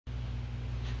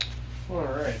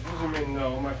Alright, as you may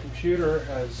know, my computer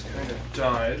has kind of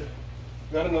died.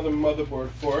 Got another motherboard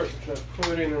for it, which I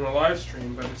put in a live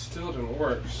stream, but it still didn't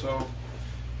work. So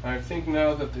I think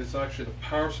now that it's actually the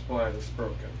power supply that's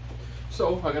broken.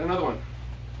 So I got another one.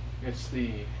 It's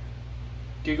the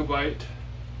Gigabyte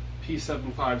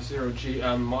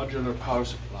P750GM modular power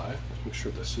supply. Let's make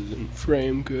sure this is in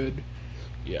frame good.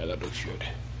 Yeah, that looks good.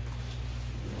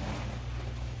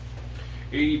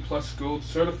 80 plus gold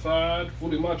certified,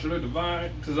 fully modular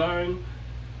design,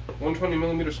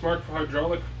 120mm smart for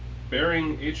hydraulic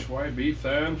bearing HYB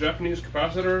fan, Japanese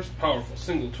capacitors, powerful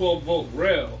single 12-volt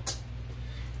rail.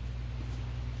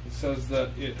 It says that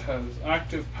it has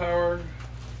active power,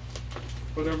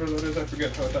 whatever that is, I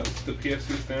forget what the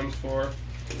PSC stands for.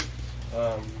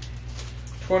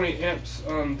 20 amps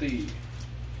on the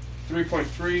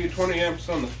 3.3, 20 amps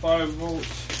on the 5 volts.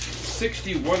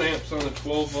 61 amps on the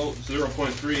 12 volt,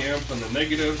 0.3 amps on the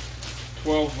negative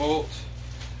 12 volt,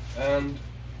 and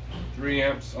 3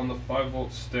 amps on the 5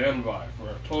 volt standby for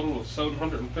a total of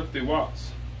 750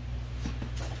 watts.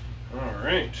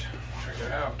 Alright, check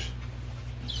it out.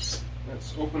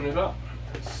 Let's open it up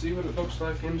and see what it looks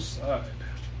like inside.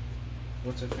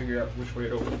 Once I figure out which way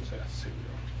it opens. Yes, here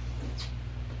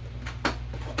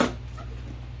we go.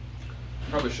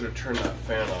 Probably should have turned that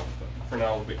fan off, but for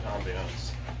now it'll be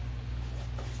ambiance.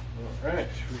 Alright,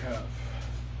 we have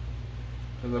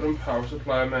the little power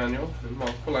supply manual in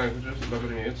multiple languages,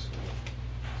 whatever it needs.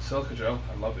 Silica gel,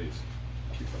 I love these.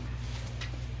 Keep them.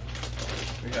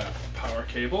 We have a power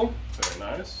cable, very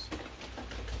nice.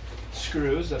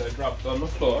 Screws that I dropped on the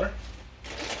floor.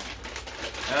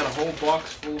 And a whole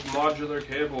box full of modular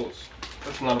cables.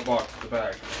 That's not a box, it's a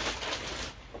bag.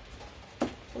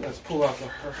 Let's pull out the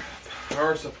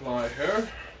power supply here.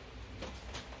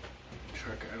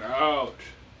 Check it out.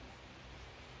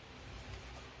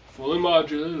 Fully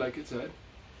modular, like it said.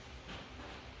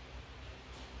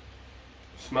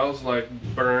 Smells like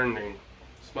burning.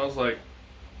 Smells like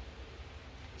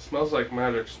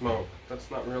magic smoke. That's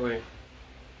not really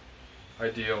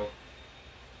ideal.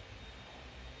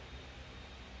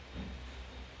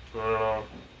 I don't know.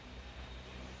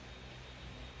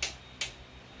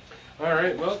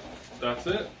 Alright, well, that's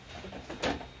it.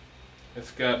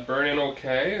 It's got burn-in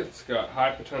okay, it's got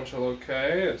high potential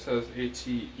okay, it says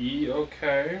ATE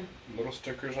okay, little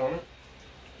stickers on it.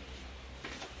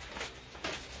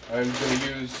 I'm going to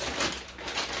use,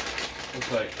 looks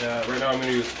like, right now I'm going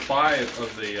to use 5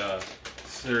 of the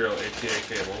serial ATA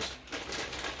cables.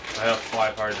 I have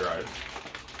 5 hard drives.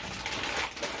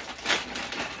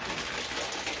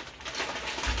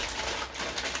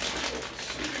 Let's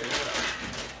see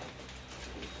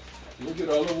here. Look at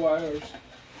all the wires.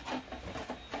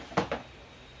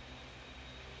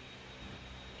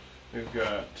 We've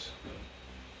got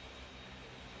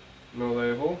no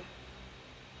label.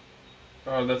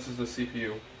 Oh, this is the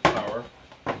CPU power.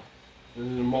 This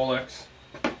is a Molex.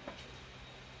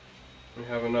 We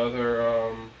have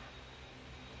another,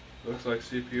 looks like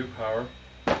CPU power.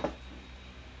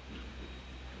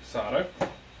 SATA.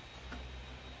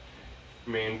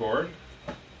 Main board.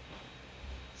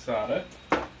 SATA.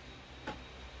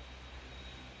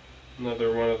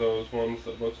 Another one of those ones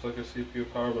that looks like a CPU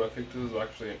power, but I think this is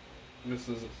actually, this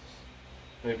is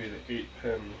maybe the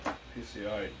 8-pin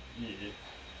PCIe.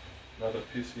 Another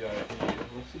PCIe.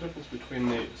 What's the difference between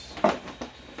these?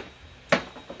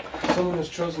 Someone has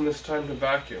chosen this time to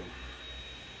vacuum.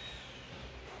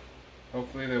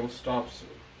 Hopefully they will stop soon.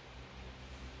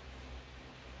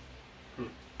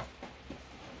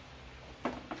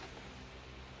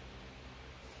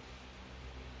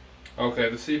 Okay,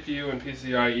 the CPU and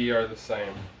PCIe are the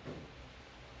same.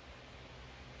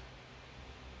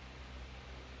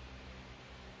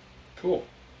 Cool.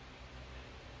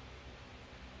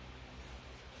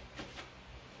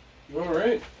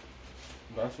 Alright,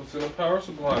 that's what's in a power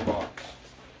supply box.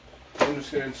 I'm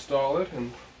just going to install it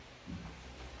and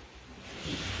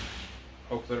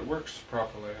hope that it works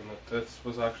properly and that this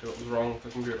was actually what was wrong with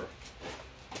the computer.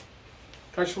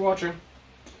 Thanks for watching.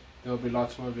 There will be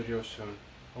lots more videos soon.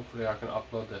 Hopefully I can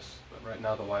upload this, but right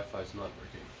now the Wi-Fi is not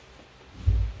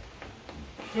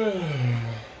working.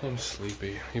 I'm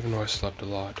sleepy, even though I slept a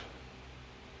lot.